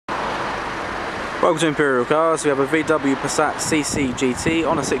Welcome to Imperial Cars. We have a VW Passat CC GT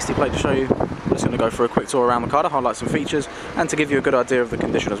on a 60 plate to show you. I'm just going to go for a quick tour around the car to highlight some features and to give you a good idea of the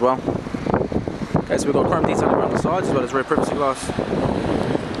condition as well. Okay, so we've got chrome detailing around the sides as well as rear privacy glass.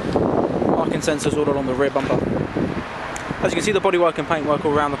 Parking sensors all along the rear bumper. As you can see, the bodywork and paintwork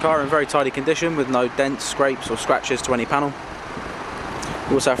all around the car are in very tidy condition with no dents, scrapes or scratches to any panel.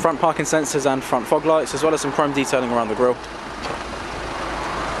 We also have front parking sensors and front fog lights as well as some chrome detailing around the grille.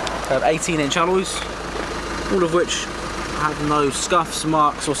 We have 18-inch alloys, all of which have no scuffs,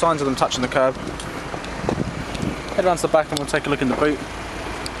 marks or signs of them touching the curb. Head around to the back and we'll take a look in the boot.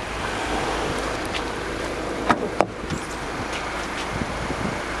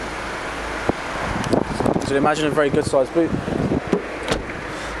 So imagine a very good sized boot.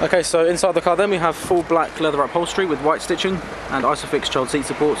 Okay, so inside the car then we have full black leather upholstery with white stitching and Isofix child seat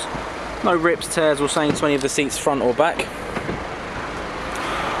supports. No rips, tears or stains to any of the seats front or back.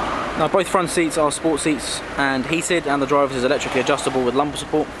 Now both front seats are sport seats and heated, and the driver's is electrically adjustable with lumbar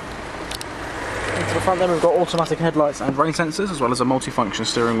support. Into the front then we've got automatic headlights and rain sensors, as well as a multi-function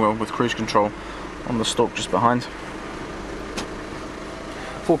steering wheel with cruise control on the stalk just behind.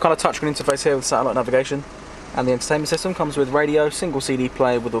 Full colour touchscreen interface here with satellite navigation, and the entertainment system comes with radio, single CD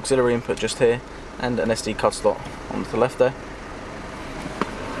player with auxiliary input just here, and an SD card slot on the left there.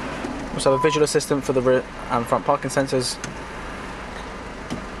 We also have a visual assistant for the rear and front parking sensors,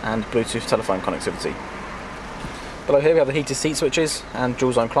 and Bluetooth telephone connectivity. Below here we have the heated seat switches and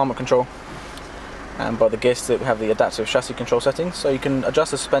dual zone climate control, and by the gear stick we have the adaptive chassis control settings, so you can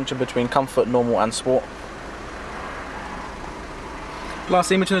adjust the suspension between comfort, normal and sport.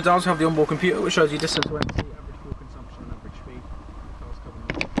 Last image in the dials we have the onboard computer which shows you distance to empty